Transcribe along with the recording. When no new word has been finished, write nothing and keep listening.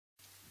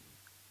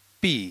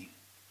B.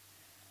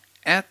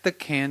 At the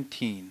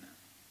canteen.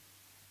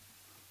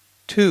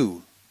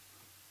 2.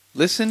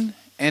 Listen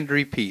and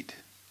repeat.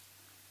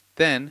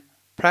 Then,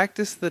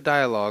 practice the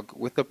dialogue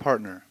with a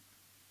partner.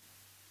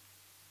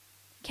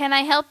 Can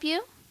I help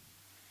you?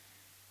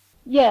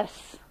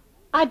 Yes.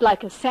 I'd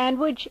like a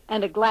sandwich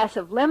and a glass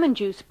of lemon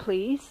juice,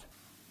 please.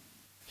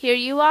 Here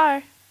you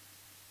are.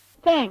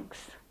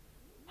 Thanks.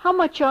 How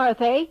much are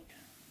they?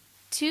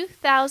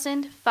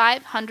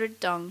 2,500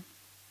 dong.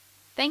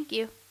 Thank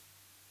you.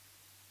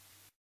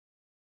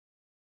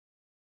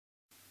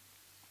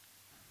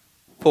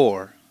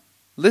 4.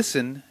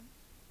 Listen.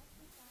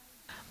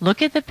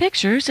 Look at the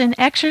pictures in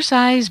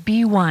exercise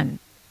B1.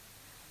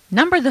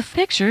 Number the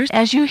pictures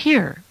as you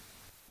hear.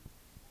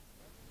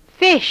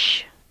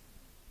 Fish.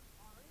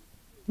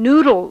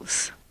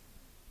 Noodles.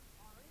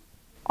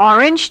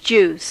 Orange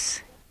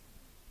juice.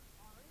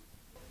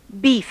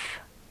 Beef.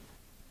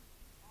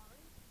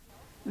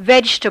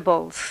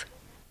 Vegetables.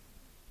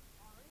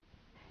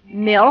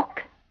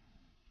 Milk.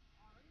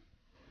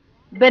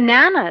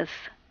 Bananas.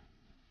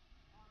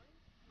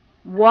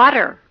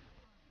 Water.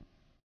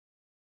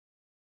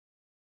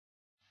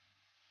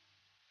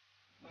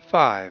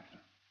 5.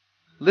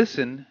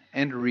 Listen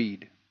and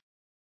read.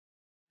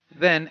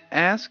 Then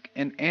ask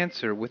and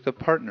answer with a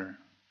partner.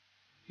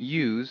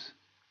 Use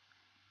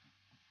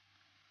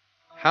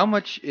how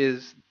much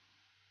is.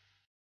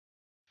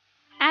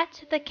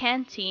 At the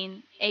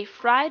canteen, a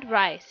fried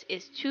rice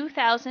is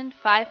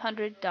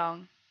 2,500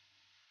 dong.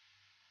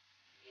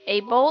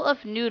 A bowl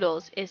of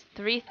noodles is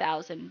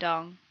 3,000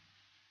 dong.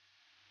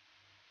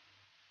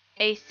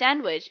 A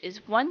sandwich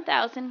is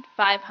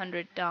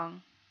 1,500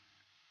 dong.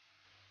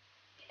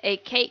 A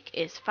cake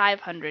is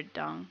 500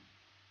 dong.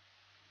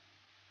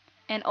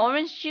 An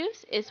orange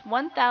juice is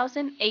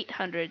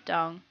 1,800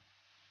 dong.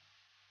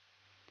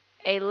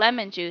 A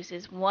lemon juice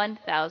is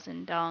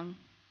 1,000 dong.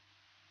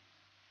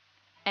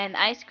 An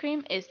ice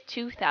cream is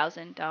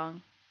 2,000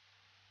 dong.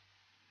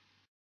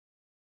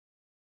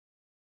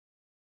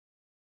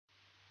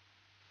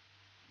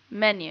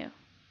 Menu.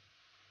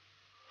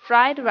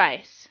 Fried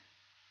rice,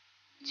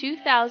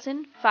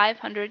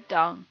 2,500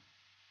 dong.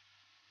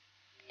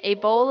 A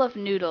bowl of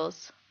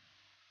noodles,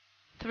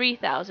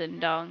 3,000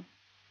 dong.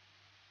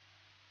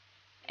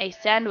 A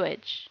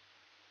sandwich,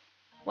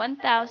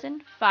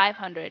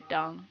 1,500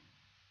 dong.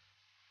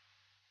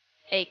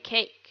 A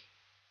cake,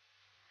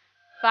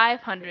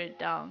 500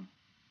 dong.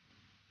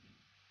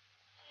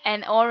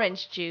 An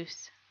orange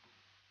juice,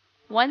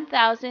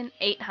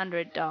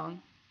 1,800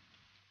 dong.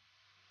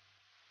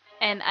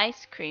 An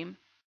ice cream,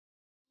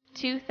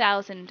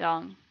 2,000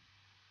 dong.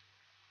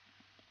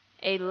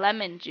 A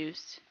lemon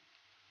juice,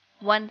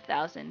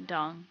 1,000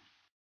 dong.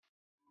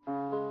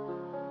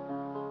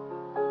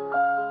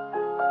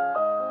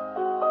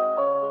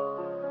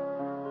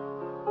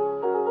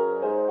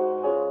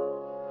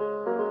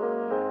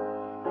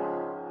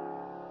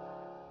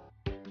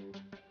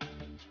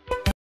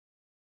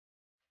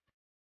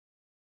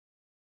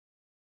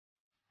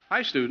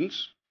 Hi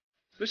students,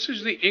 this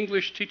is the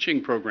English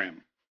teaching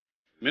program,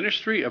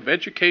 Ministry of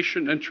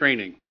Education and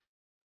Training.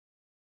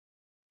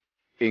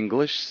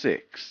 English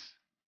 6.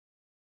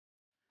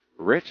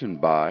 Written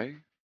by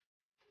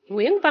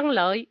Nguyễn Văn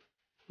Lợi,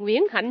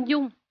 Nguyễn Hạnh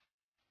Dung,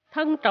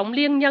 Thân Trọng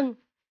Liên Nhân,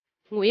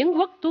 Nguyễn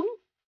Quốc Tuấn.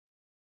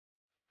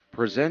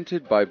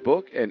 Presented by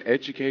Book and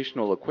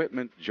Educational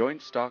Equipment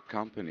Joint Stock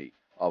Company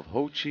of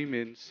Ho Chi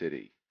Minh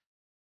City.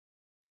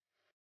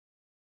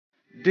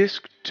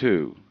 Disc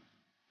 2.